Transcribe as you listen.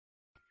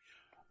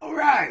All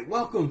right,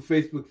 welcome,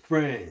 Facebook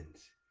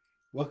friends.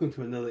 Welcome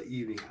to another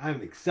evening.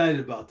 I'm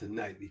excited about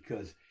tonight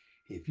because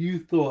if you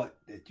thought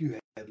that you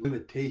had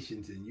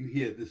limitations and you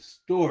hear this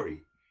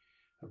story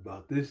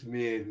about this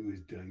man who has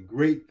done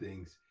great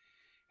things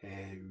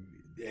and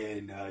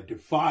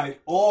defied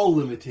all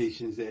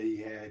limitations that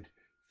he had,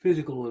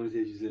 physical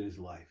limitations in his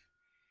life,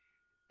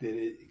 then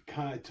it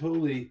kind of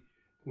totally,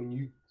 when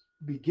you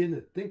begin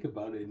to think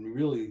about it and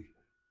really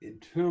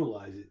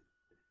internalize it,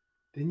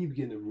 then you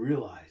begin to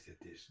realize that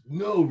there's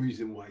no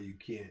reason why you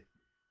can't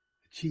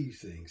achieve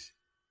things.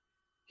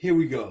 Here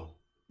we go.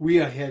 We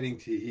are heading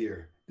to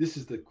here. This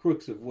is the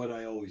crux of what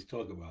I always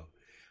talk about.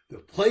 The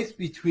place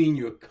between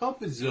your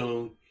comfort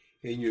zone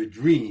and your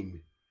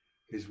dream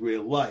is where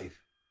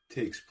life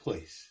takes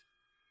place.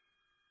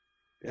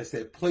 That's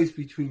that place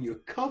between your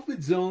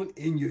comfort zone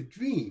and your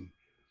dream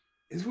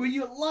is where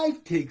your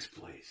life takes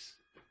place.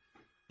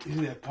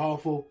 Isn't that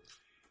powerful?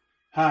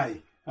 Hi,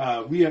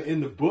 we are in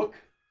the book.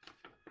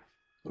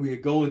 We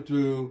are going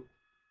through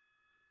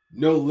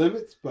No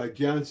Limits by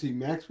John C.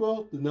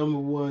 Maxwell, the number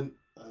one,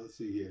 let's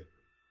see here.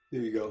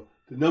 There we go.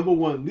 The number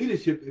one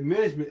leadership and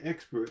management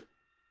expert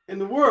in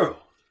the world.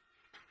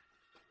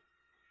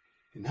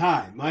 And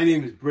hi, my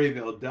name is Brave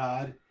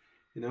Eldad,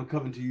 and I'm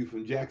coming to you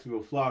from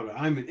Jacksonville, Florida.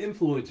 I'm an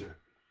influencer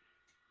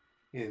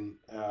and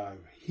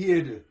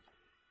here to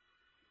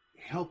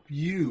help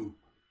you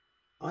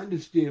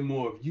understand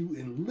more of you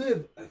and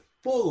live a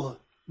fuller,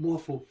 more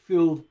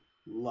fulfilled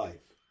life.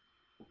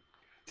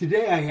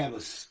 Today I have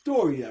a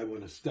story I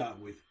want to start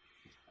with.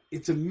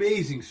 It's an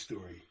amazing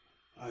story.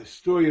 A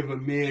story of a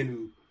man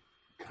who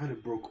kind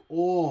of broke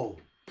all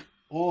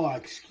our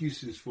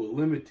excuses for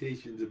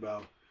limitations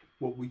about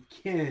what we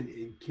can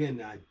and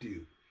cannot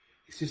do.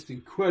 It's just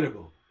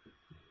incredible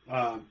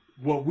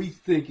what we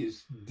think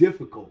is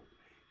difficult,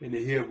 and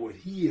to hear what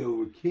he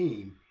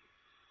overcame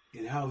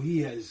and how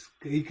he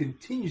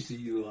continues to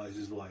utilize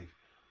his life.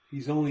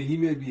 He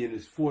may be in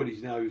his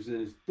 40s now. He was in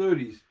his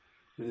 30s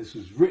when this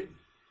was written.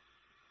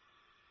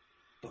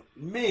 But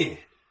man,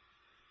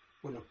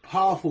 what a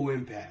powerful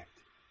impact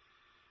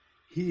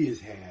he has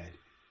had,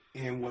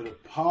 and what a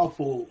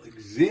powerful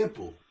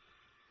example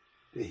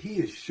that he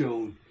has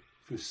shown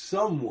for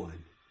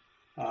someone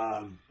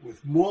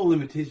with more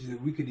limitations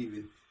than we could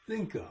even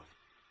think of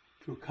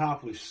to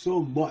accomplish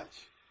so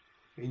much.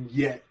 And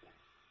yet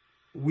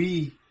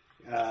we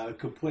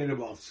complain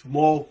about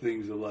small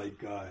things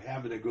like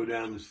having to go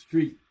down the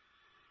street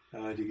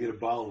to get a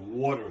bottle of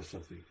water or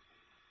something.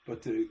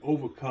 But to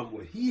overcome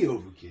what he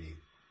overcame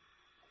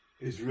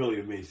is really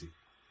amazing.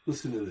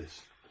 Listen to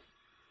this.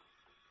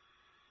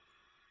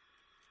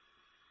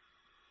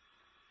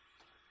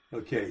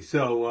 Okay,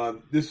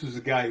 so this was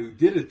a guy who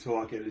did a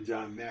talk at a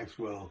John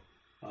Maxwell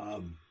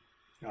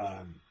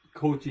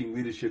coaching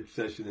leadership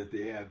session that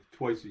they have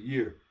twice a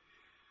year.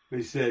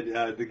 They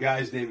said the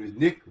guy's name is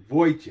Nick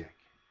Vujicic.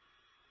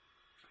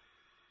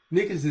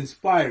 Nick is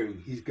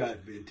inspiring. He's got a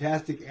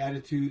fantastic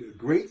attitude, a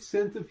great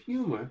sense of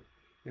humor,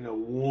 and a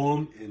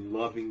warm and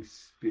loving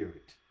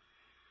spirit.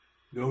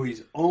 Though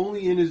he's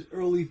only in his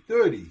early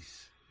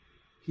 30s,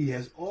 he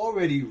has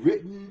already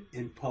written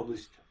and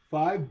published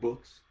 5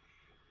 books,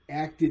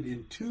 acted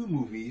in 2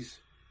 movies,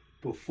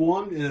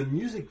 performed in a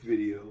music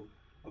video,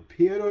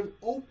 appeared on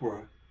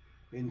Oprah,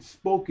 and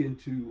spoken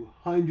to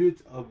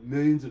hundreds of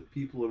millions of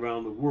people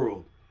around the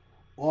world,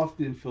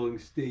 often filling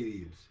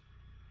stadiums.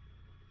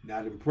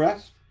 Not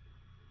impressed?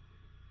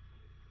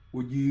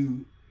 Would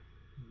you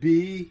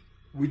be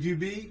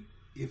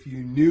if you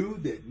knew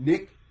that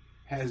Nick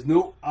has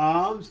no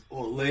arms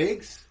or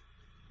legs?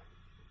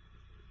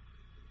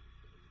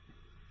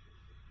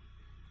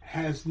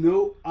 Has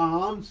no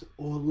arms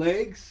or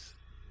legs?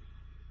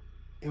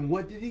 And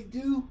what did he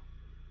do?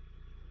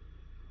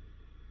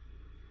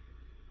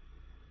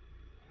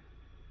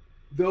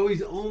 Though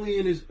he's only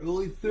in his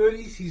early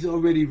 30s, he's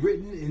already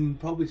written and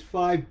published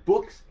 5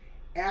 books,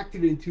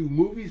 acted in 2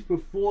 movies,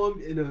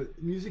 performed in a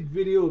music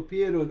video,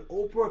 appeared on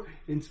Oprah,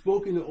 and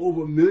spoken to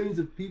over millions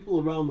of people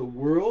around the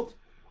world,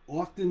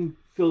 often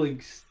filling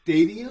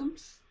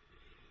stadiums.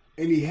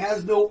 And he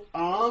has no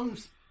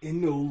arms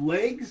and no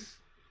legs.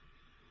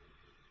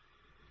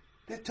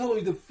 That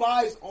totally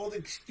defies all the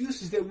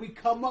excuses that we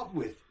come up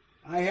with.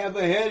 I have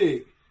a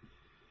headache.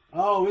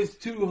 Oh, it's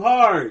too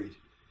hard.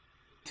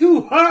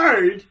 Too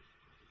hard?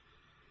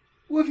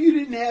 What if you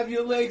didn't have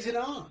your legs and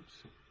arms?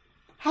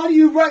 How do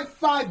you write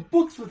 5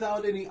 books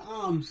without any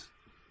arms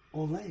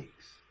or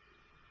legs?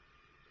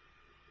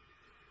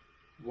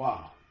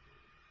 Wow.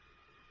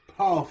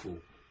 Powerful.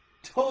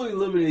 Totally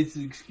eliminates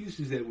the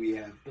excuses that we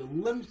have. The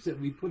limits that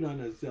we put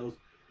on ourselves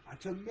are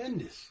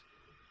tremendous.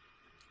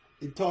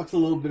 It talks a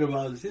little bit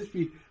about his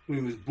history. When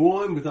he was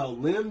born without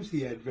limbs,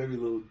 he had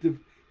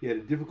he had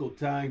a difficult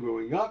time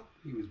growing up.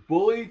 He was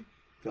bullied,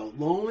 felt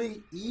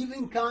lonely,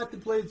 even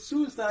contemplated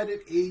suicide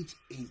at age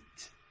 8.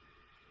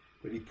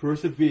 But he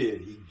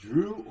persevered. He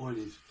drew on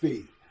his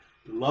faith,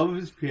 the love of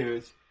his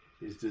parents,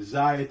 his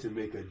desire to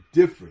make a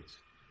difference.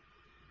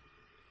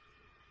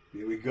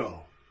 Here we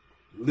go.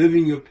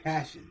 Living your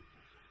passion,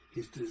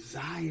 his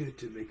desire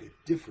to make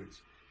a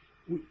difference.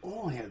 We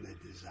all have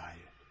that desire.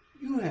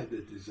 You have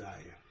that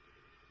desire.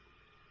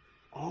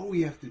 All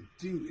we have to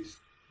do is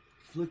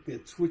flick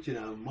that switch in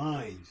our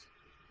minds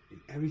and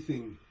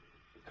everything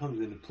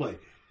comes into play.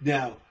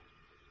 Now,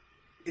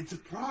 it's a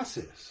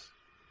process.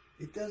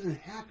 It doesn't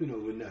happen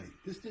overnight.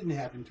 This didn't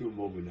happen to him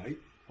overnight,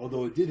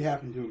 although it did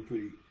happen to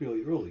him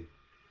fairly early.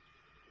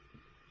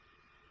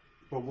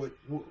 But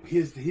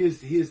here's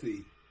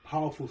the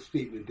powerful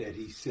statement that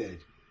he said.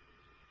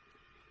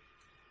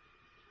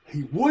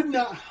 He would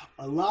not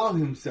allow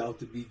himself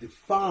to be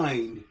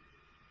defined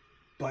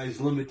by his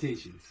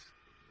limitations.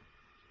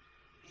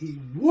 He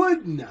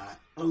would not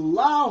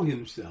allow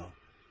himself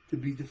to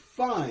be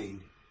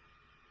defined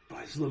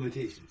by his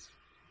limitations.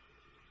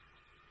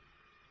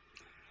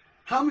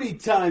 How many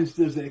times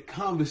does that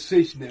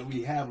conversation that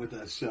we have with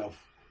ourselves,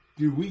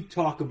 do we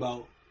talk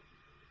about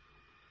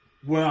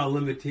where our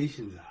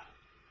limitations are?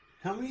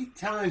 How many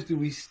times do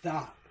we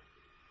stop?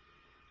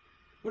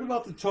 What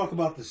about the talk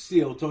about the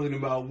seal, talking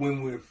about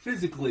when we're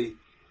physically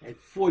at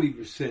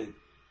 40%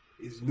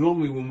 is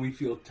normally when we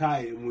feel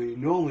tired, and we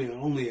normally are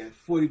only at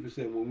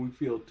 40% when we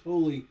feel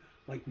totally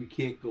like we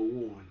can't go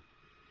on.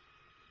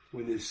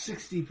 When there's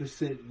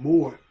 60%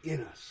 more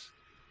in us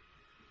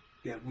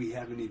that we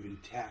haven't even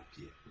tapped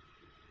yet.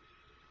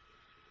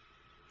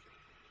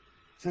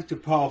 Such a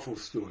powerful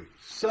story.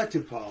 Such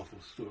a powerful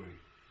story.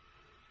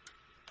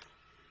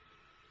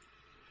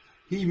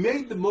 He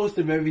made the most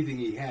of everything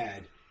he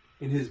had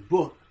in his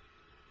book,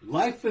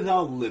 Life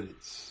Without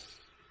Limits.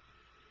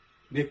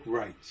 Nick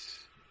writes.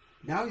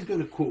 Now he's going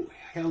to quote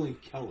Helen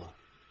Keller.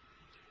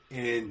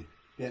 And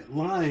that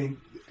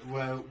line,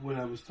 well, when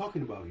I was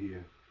talking about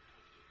here,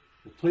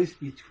 the place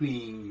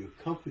between your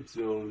comfort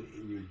zone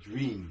and your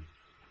dream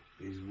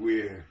is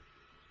where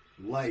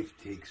life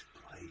takes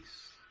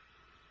place.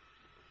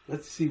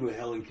 Let's see what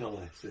Helen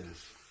Keller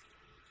says.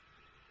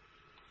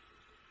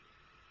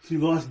 She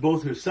lost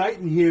both her sight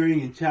and hearing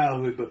in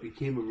childhood, but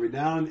became a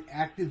renowned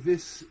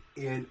activist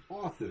and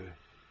author.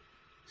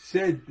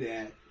 Said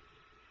that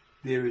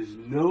there is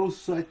no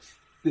such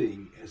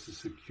thing as a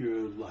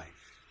secure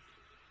life.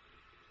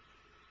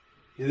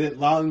 Hear that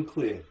loud and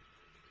clear.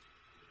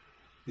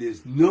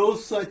 There's no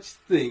such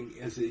thing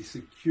as a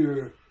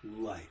secure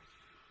life.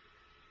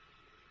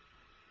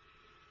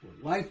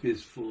 Well, life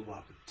is full of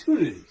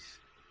opportunities,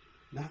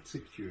 not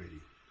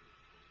security.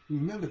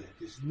 Remember that.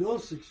 There's no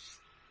such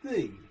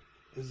thing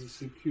as a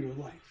secure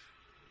life.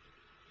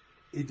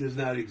 It does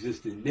not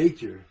exist in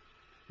nature.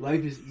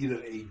 Life is either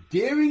a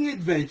daring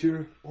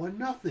adventure or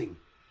nothing.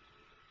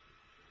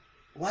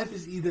 Life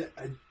is either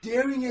a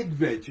daring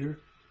adventure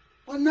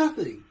or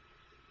nothing.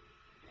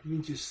 That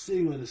means you're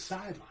sitting on the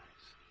sidelines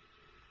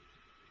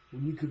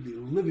when you could be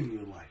living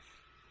your life.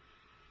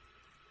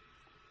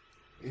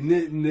 And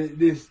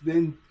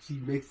then she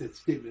makes that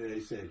statement that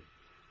I said.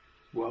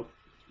 Well,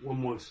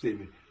 one more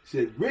statement. She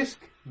said, risk,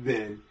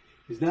 then,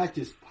 is not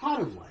just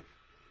part of life.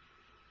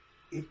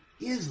 It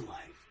is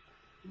life.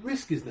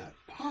 Risk is not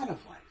part of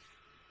life.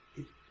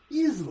 It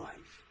is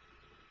life.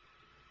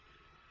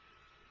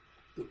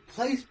 The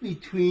place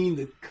between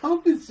the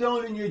comfort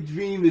zone and your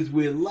dream is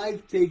where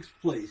life takes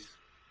place.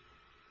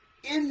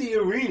 In the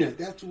arena,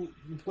 that's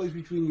the place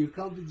between your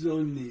comfort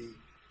zone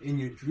and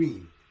your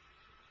dream.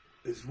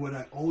 Is what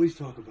I always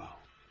talk about.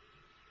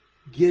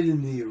 Get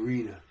in the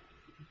arena.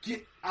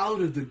 Get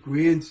out of the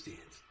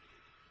grandstands.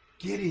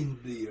 Get in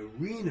the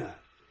arena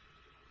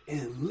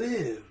and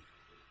live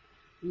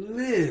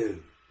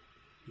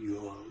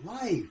your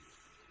life.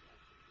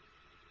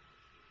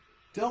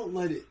 Don't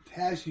let it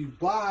pass you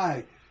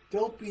by.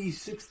 Don't be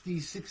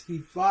 60,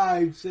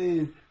 65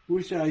 saying,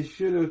 wish I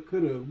shoulda,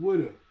 coulda,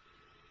 woulda.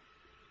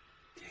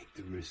 Take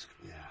the risk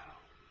now.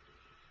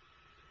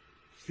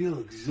 Feel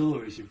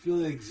exhilaration. Feel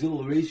the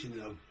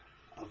exhilaration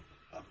of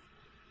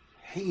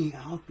hanging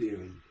out there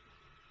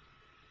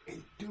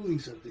and doing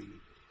something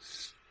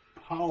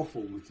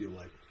powerful with your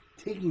life.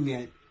 Taking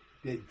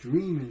that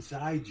dream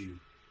inside you,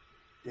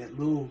 that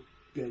little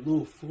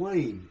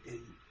flame,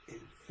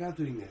 and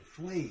feathering that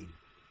flame.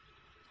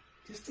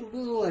 Just a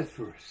little at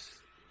first.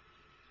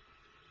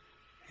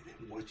 And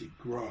then watch it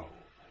grow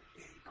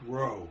and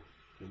grow.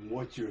 And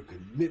watch your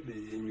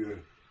commitment and your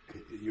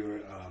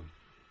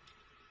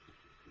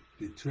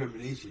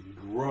determination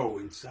grow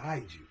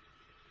inside you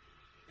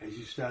as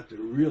you start to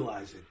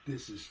realize that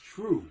this is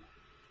true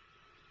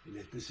and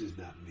that this is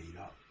not made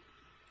up.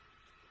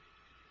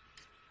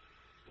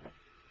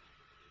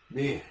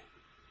 Man,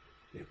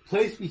 the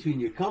place between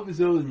your comfort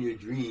zone and your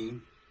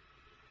dream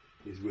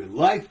is where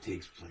life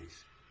takes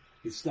place.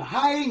 It's the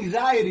high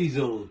anxiety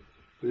zone,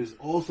 but it's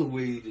also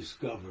where you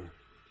discover.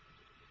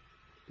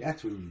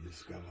 That's when you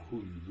discover who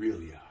you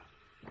really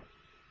are.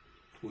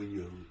 When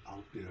you're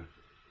out there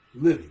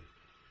living.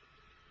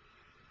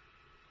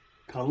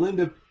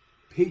 Kalinda,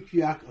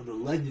 patriarch of the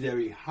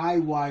legendary High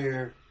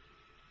Wire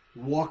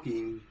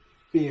Walking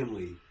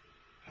Family.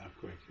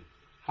 Correction.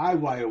 High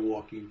Wire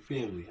Walking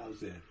Family.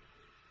 How's that?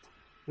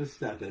 Let's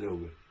start that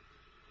over.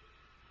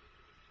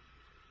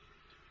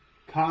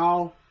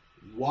 Karl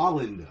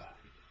Wallander,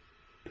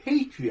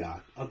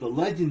 patriarch of the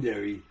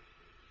legendary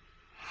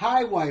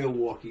High Wire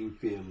Walking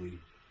family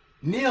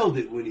nailed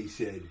it when he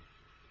said,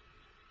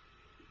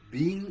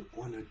 being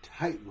on a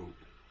tightrope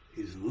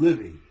is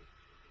living.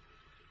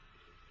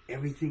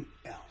 Everything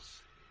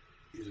else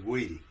is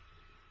waiting.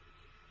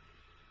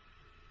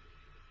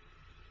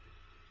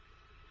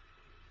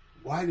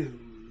 Why do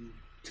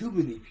too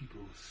many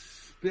people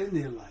spend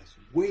their lives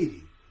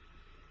waiting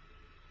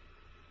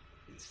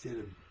instead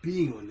of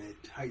being on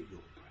that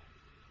tightrope,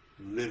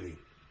 living?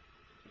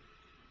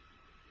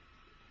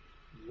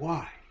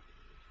 Why?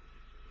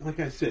 Like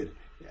I said,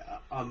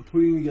 I'm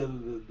putting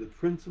together the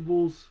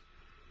principles.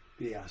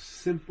 They are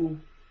simple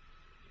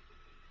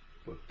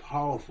but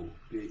powerful.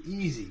 They're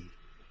easy,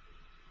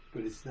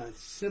 but it's not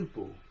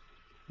simple.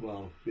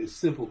 Well, they're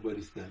simple, but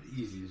it's not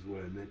easy is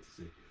what I meant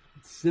to say.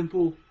 It's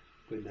simple,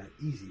 but not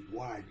easy.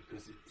 Why?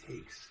 Because it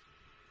takes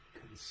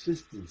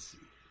consistency,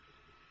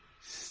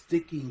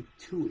 sticking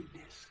to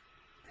itness.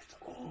 That's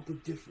all the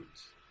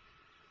difference.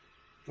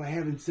 If I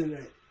haven't said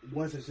it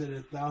once, I've said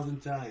it 1,000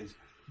 times.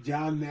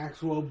 John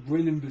Maxwell,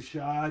 Brendon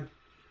Burchard.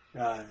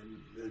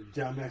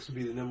 John Maxwell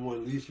be the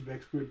 #1 leadership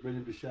expert.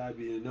 Brendon Burchard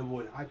be the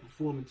 #1 high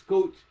performance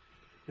coach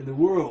in the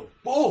world.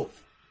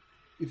 Both.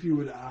 If you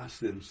were to ask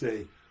them,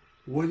 say,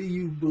 what do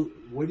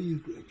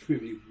you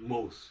attribute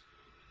most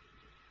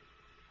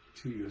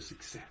to your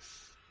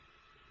success?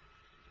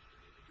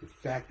 The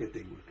fact that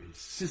they were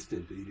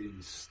consistent, they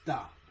didn't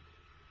stop.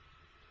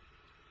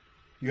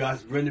 You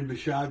ask Brendon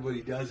Burchard what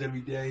he does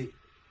every day.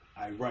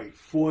 I write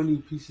 4 new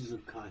pieces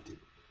of content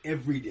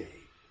every day.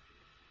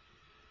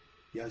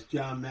 You ask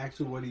John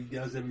Maxwell what he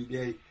does every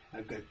day.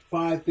 I've got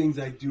 5 things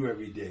I do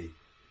every day.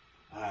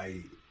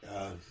 I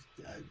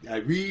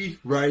read,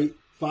 write,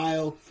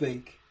 file,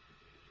 think,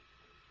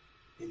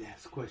 and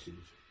ask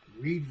questions.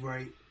 Read,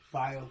 write,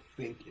 file,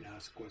 think, and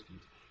ask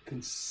questions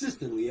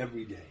consistently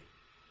every day.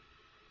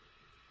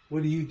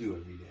 What do you do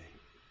every day?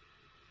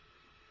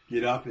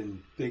 Get up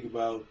and think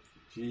about,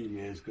 gee,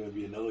 man, it's going to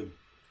be another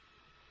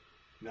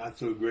not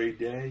so great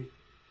day.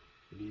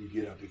 Or do you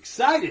get up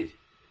excited,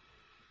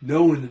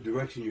 knowing the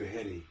direction you're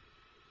heading?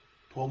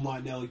 Paul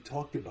Martinelli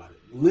talked about it.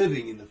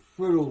 Living in the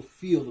fertile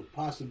field of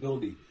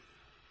possibility,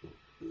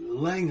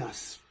 letting our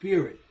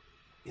spirit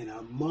and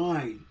our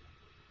mind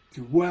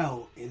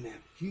dwell in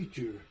that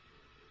future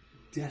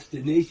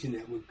destination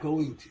that we're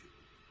going to,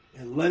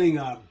 and letting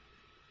our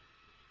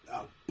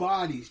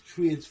bodies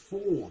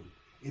transform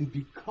and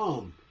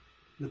become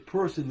the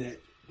person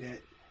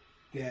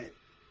that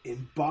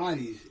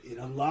embodies and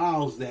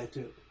allows that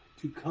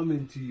to come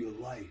into your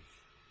life.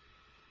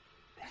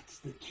 That's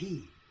the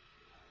key.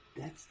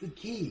 That's the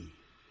key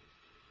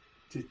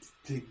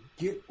to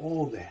get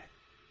all that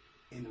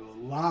and to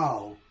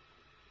allow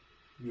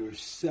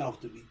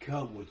yourself to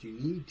become what you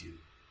need to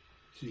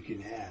so you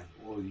can have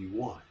all you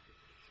want.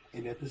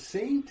 And at the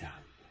same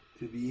time,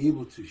 to be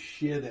able to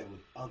share that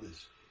with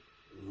others,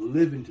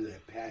 live into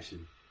that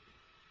passion,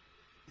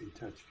 and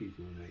touch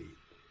people and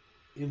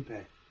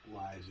impact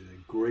lives in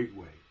a great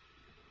way.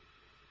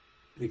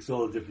 Makes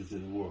all the difference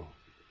in the world.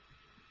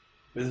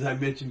 But as I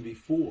mentioned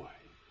before,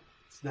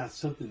 it's not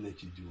something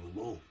that you do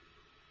alone.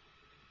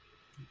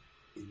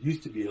 It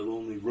used to be a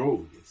lonely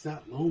road. It's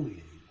not lonely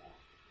anymore.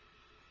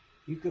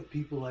 You've got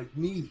people like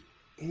me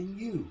and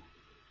you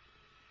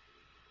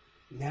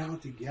now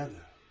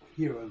together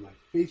here on my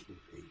Facebook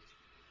page.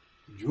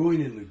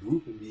 Join in the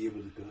group and be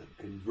able to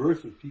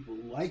converse with people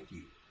like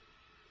you.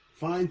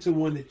 Find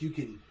someone that you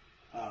can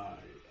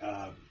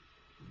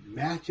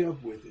match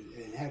up with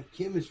and have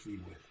chemistry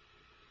with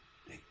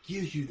that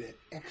gives you that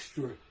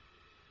extra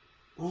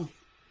oomph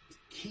to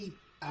keep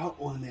out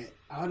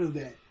of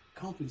that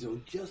comfort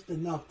zone just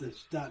enough to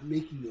start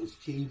making those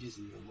changes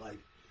in your life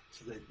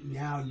so that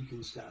now you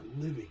can start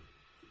living.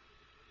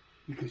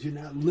 Because you're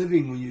not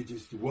living when you're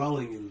just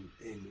dwelling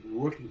and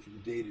working from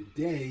day to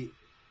day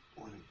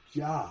on a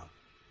job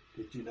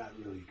that you're not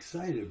really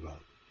excited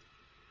about.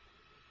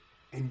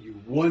 And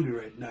you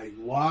wonder at night,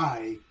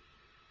 why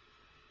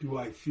do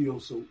I feel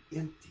so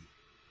empty?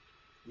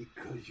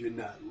 Because you're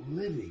not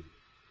living.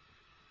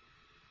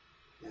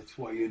 That's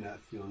why you're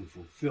not feeling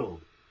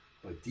fulfilled.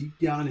 But deep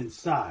down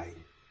inside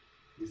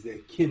is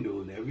that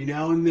kindle, and every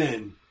now and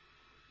then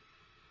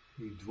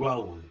you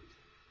dwell on it.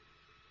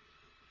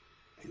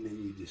 And then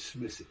you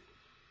dismiss it.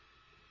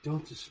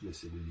 Don't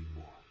dismiss it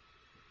anymore.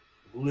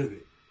 Live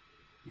it.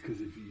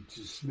 Because if you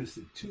dismiss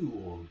it too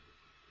long,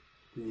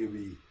 then you'll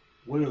be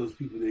one of those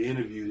people they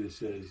interview that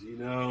says,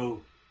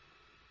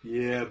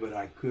 yeah, but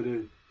I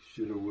coulda,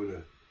 shoulda,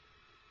 woulda.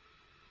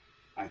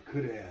 I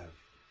could have.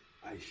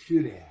 I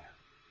should have.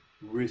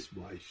 Risked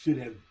more. I should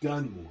have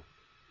done more.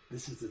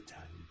 This is the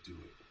time to do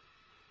it.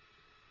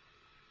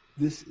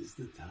 This is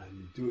the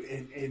time to do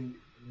it. And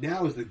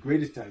now is the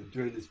greatest time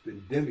during this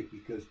pandemic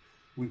because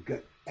we've got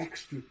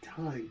extra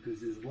time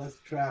because there's less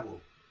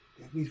travel.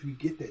 That means we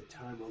get that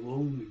time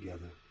alone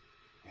together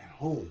at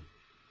home.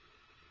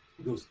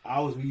 Those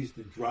hours we used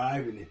to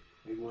drive and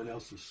everyone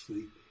else was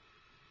asleep.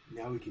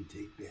 Now we can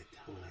take that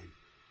time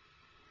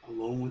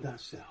alone with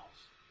ourselves.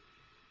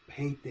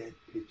 Paint that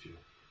picture.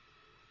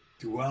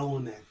 Dwell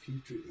on that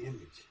future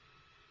image.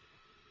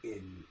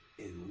 And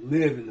and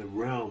live in the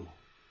realm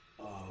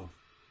of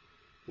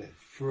that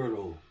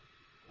fertile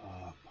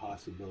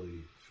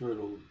possibility.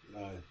 Fertile,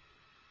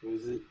 what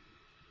is it?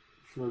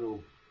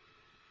 Fertile,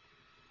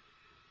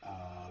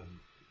 a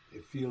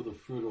field of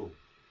fertile.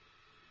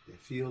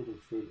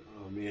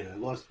 Oh man, I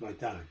lost my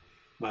time.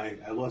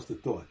 I lost the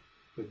thought.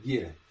 But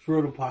yeah,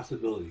 fertile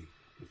possibility.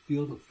 The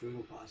field of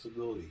fertile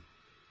possibility.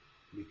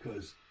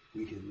 Because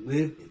we can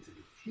live into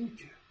the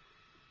future.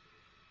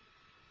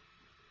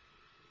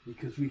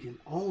 Because we can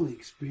only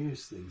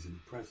experience things in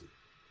the present.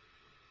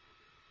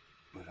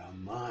 But our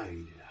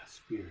mind and our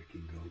spirit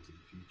can go to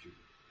the future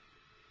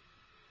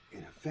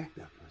and affect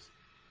our present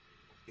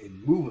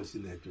and move us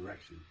in that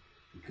direction.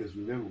 Because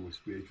remember, we're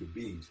spiritual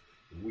beings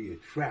and we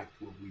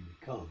attract what we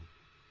become.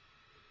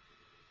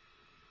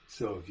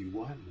 So if you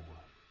want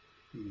more,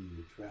 you need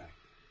to attract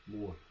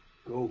more.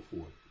 Go for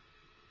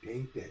it.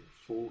 Paint that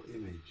full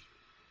image.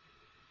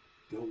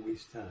 Don't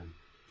waste time.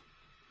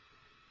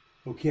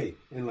 Okay,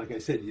 and like I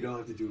said, you don't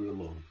have to do it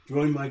alone.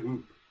 Join my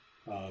group.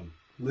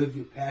 Live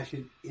your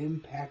passion,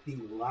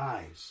 impacting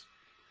lives.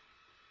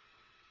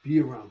 Be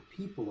around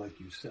people like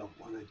yourself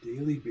on a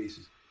daily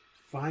basis.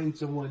 Find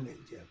someone that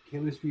you have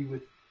chemistry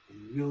with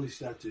and really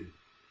start to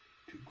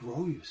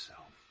grow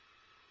yourself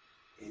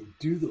and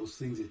do those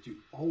things that you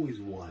always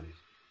wanted.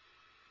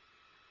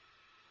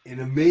 And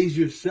amaze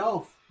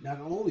yourself, not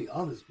only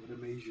others, but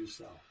amaze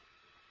yourself.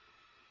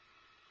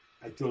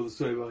 I told the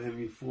story about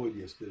Henry Ford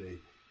yesterday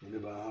and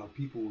about how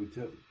people would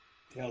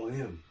tell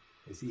him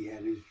as he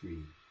had his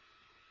dream,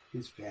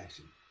 his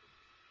passion.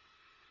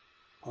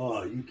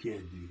 Oh, you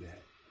can't do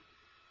that.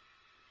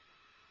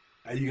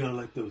 Are you going to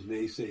let those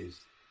naysayers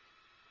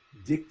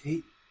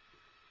dictate?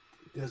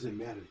 It doesn't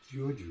matter. It's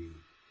your dream.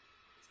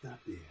 It's not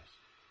theirs.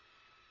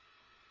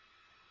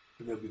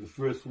 And they'll be the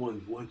first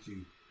ones once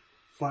you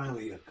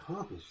finally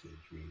accomplish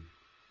that dream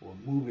or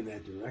move in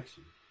that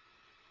direction.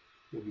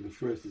 They'll be the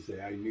first to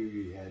say, I knew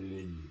you had it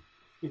in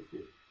you.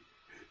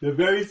 The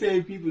very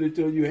same people that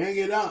told you, hang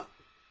it up,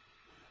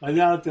 are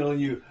now telling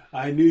you,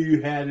 I knew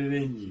you had it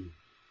in you.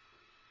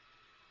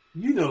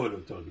 You know what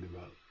I'm talking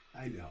about.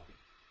 I know.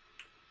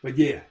 But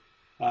yeah,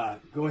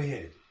 go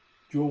ahead,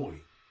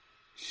 join,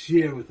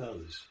 share with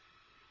others.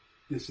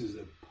 This is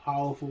a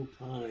powerful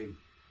time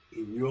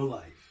in your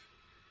life.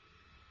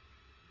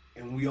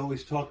 And we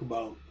always talk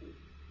about,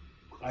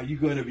 are you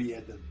going to be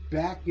at the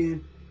back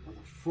end or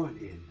the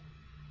front end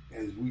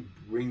as we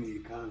bring the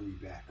economy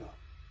back up?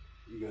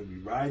 You're going to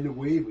be riding the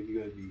wave, or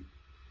you're going to be,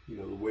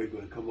 the wave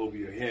going to come over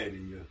your head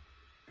and you're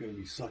going to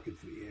be sucking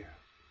for air.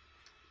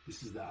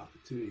 This is the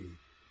opportunity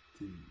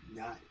to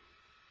not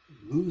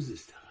lose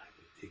this time,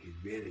 but take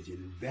advantage and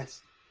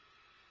invest.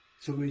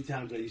 So many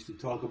times I used to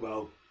talk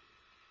about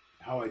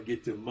how I'd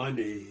get to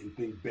Monday and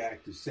think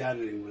back to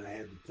Saturday when I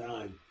had the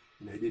time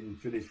and I didn't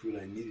finish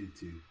what I needed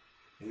to.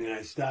 And then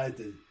I started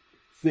to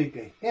think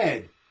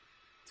ahead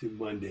to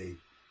Monday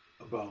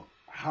about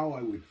how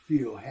I would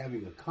feel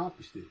having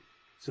accomplished it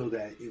so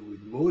that it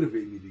would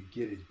motivate me to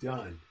get it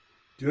done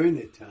during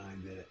the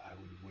time that I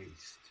would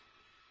waste.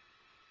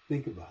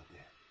 Think about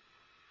that.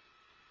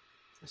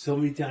 So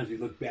many times we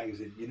look back and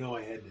say,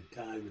 I had the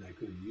time and I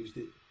could have used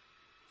it.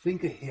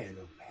 Think ahead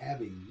of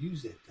having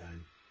used that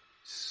time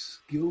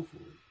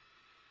skillfully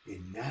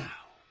and now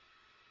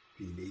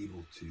being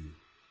able to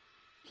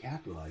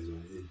capitalize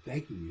on it and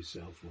thanking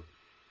yourself for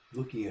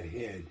looking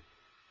ahead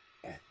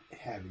at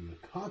having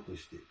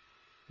accomplished it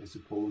as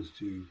opposed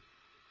to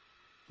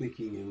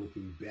thinking and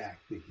looking back,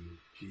 thinking,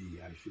 gee,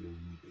 I should have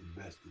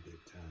invested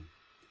that time.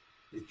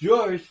 It's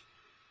yours.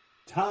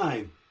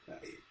 Time,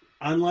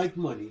 unlike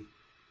money,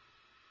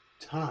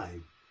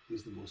 time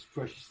is the most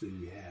precious thing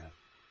we have.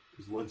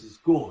 Because once it's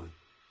gone,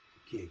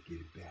 you can't get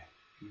it back.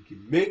 You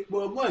can make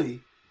more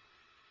money,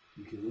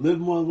 you can live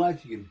more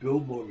life, you can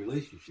build more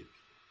relationships,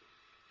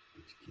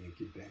 but you can't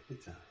get back the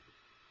time.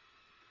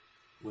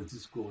 Once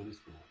it's gone, it's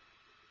gone.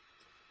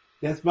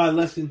 That's my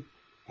lesson.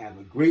 Have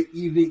a great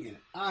evening, and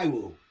I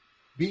will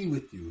be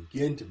with you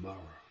again tomorrow.